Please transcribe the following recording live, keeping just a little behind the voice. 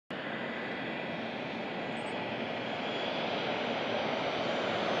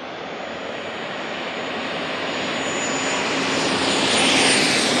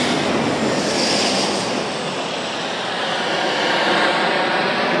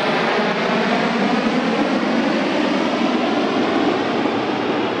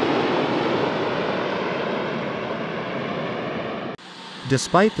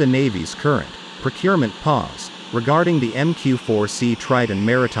Despite the Navy's current procurement pause regarding the MQ-4C Triton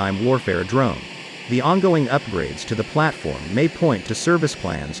maritime warfare drone, the ongoing upgrades to the platform may point to service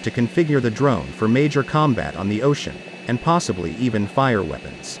plans to configure the drone for major combat on the ocean, and possibly even fire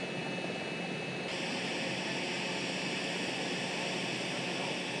weapons.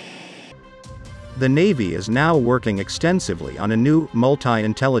 The Navy is now working extensively on a new,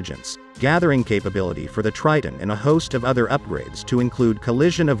 multi-intelligence, gathering capability for the Triton and a host of other upgrades to include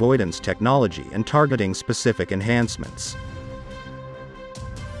collision avoidance technology and targeting specific enhancements.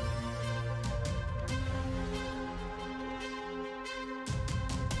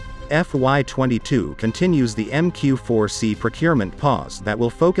 FY22 continues the MQ-4C procurement pause that will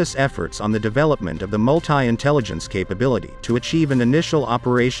focus efforts on the development of the multi-intelligence capability to achieve an initial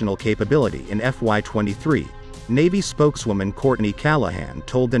operational capability in FY23, Navy spokeswoman Courtney Callahan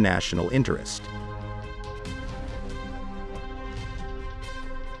told the National Interest.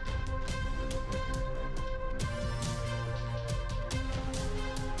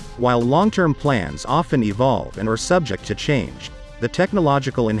 While long-term plans often evolve and are subject to change, the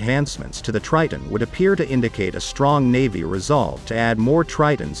technological enhancements to the Triton would appear to indicate a strong Navy resolve to add more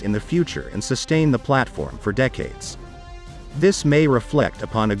Tritons in the future and sustain the platform for decades. This may reflect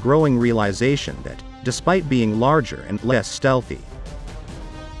upon a growing realization that, despite being larger and less stealthy,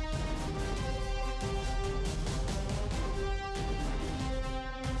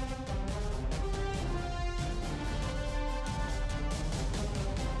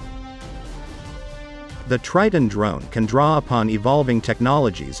 the Triton drone can draw upon evolving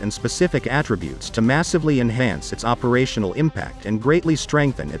technologies and specific attributes to massively enhance its operational impact and greatly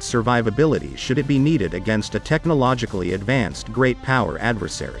strengthen its survivability should it be needed against a technologically advanced great power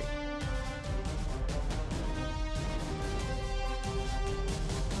adversary.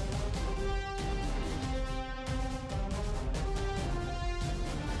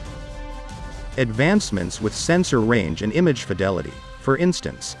 Advancements with sensor range and image fidelity, for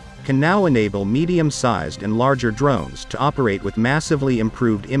instance, can now enable medium-sized and larger drones to operate with massively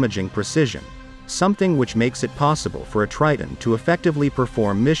improved imaging precision, something which makes it possible for a Triton to effectively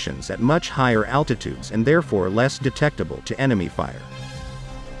perform missions at much higher altitudes and therefore less detectable to enemy fire.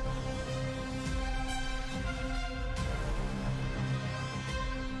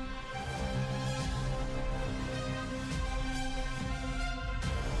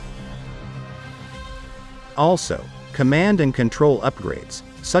 Also, command and control upgrades,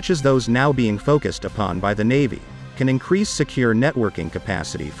 such as those now being focused upon by the Navy, can increase secure networking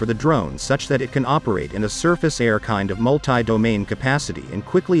capacity for the drone such that it can operate in a surface-air kind of multi-domain capacity and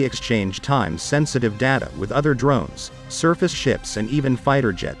quickly exchange time-sensitive data with other drones, surface ships and even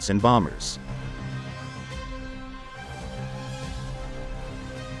fighter jets and bombers.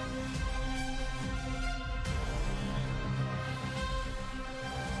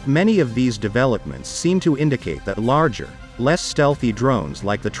 Many of these developments seem to indicate that larger, less stealthy drones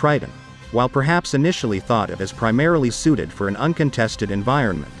like the Triton, while perhaps initially thought of as primarily suited for an uncontested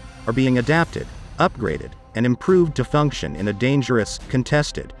environment, are being adapted, upgraded, and improved to function in a dangerous,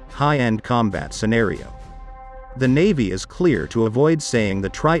 contested, high-end combat scenario. The Navy is clear to avoid saying the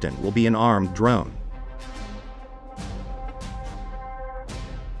Triton will be an armed drone.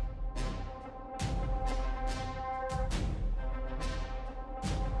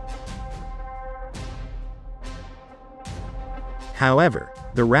 However,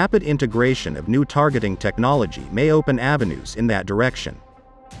 the rapid integration of new targeting technology may open avenues in that direction.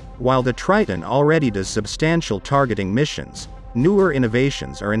 While the Triton already does substantial targeting missions, newer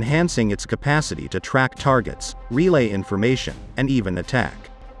innovations are enhancing its capacity to track targets, relay information, and even attack.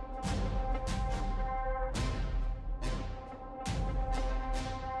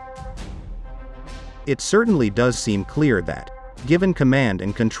 It certainly does seem clear that, given command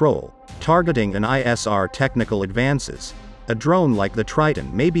and control, targeting and ISR technical advances, a drone like the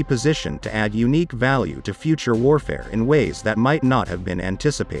Triton may be positioned to add unique value to future warfare in ways that might not have been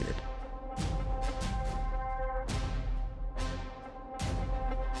anticipated.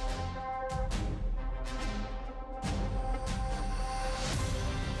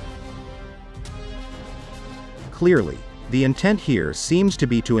 Clearly, the intent here seems to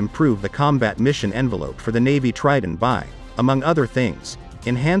be to improve the combat mission envelope for the Navy Triton by, among other things,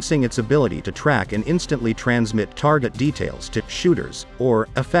 enhancing its ability to track and instantly transmit target details to shooters, or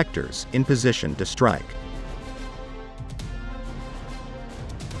effectors, in position to strike.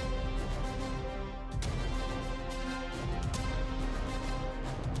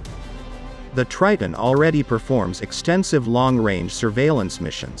 The Triton already performs extensive long-range surveillance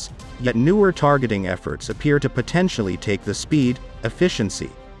missions, yet newer targeting efforts appear to potentially take the speed,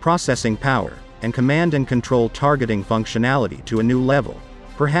 efficiency, processing power, and command and control targeting functionality to a new level,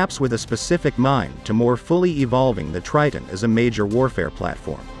 perhaps with a specific mind to more fully evolving the Triton as a major warfare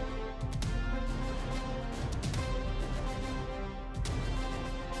platform.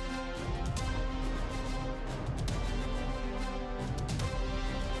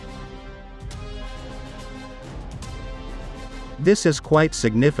 This is quite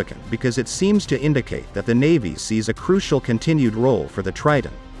significant because it seems to indicate that the Navy sees a crucial continued role for the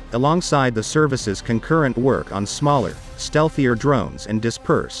Triton, alongside the service's concurrent work on smaller, stealthier drones and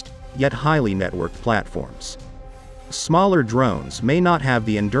dispersed, yet highly networked platforms. Smaller drones may not have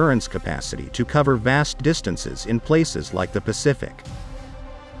the endurance capacity to cover vast distances in places like the Pacific.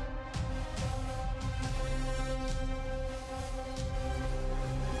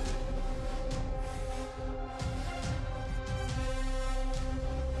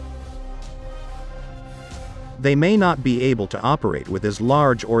 They may not be able to operate with as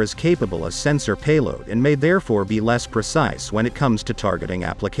large or as capable a sensor payload and may therefore be less precise when it comes to targeting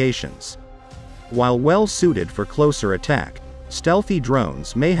applications. While well suited for closer attack, stealthy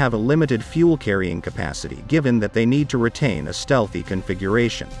drones may have a limited fuel carrying capacity given that they need to retain a stealthy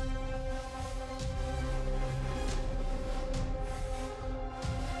configuration.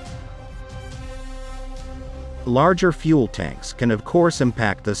 Larger fuel tanks can of course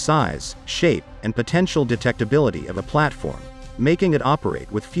impact the size, shape, and potential detectability of a platform, making it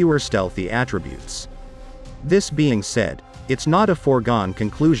operate with fewer stealthy attributes. This being said, it's not a foregone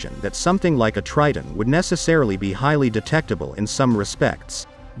conclusion that something like a Triton would necessarily be highly detectable in some respects,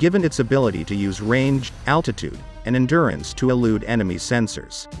 given its ability to use range, altitude, and endurance to elude enemy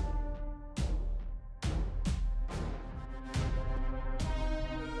sensors.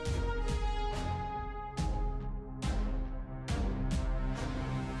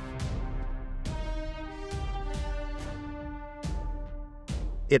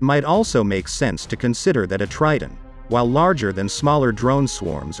 It might also make sense to consider that a Triton, while larger than smaller drone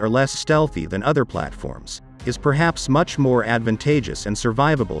swarms or less stealthy than other platforms, is perhaps much more advantageous and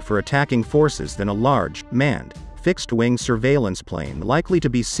survivable for attacking forces than a large, manned, fixed-wing surveillance plane likely to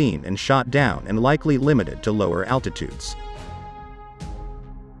be seen and shot down and likely limited to lower altitudes.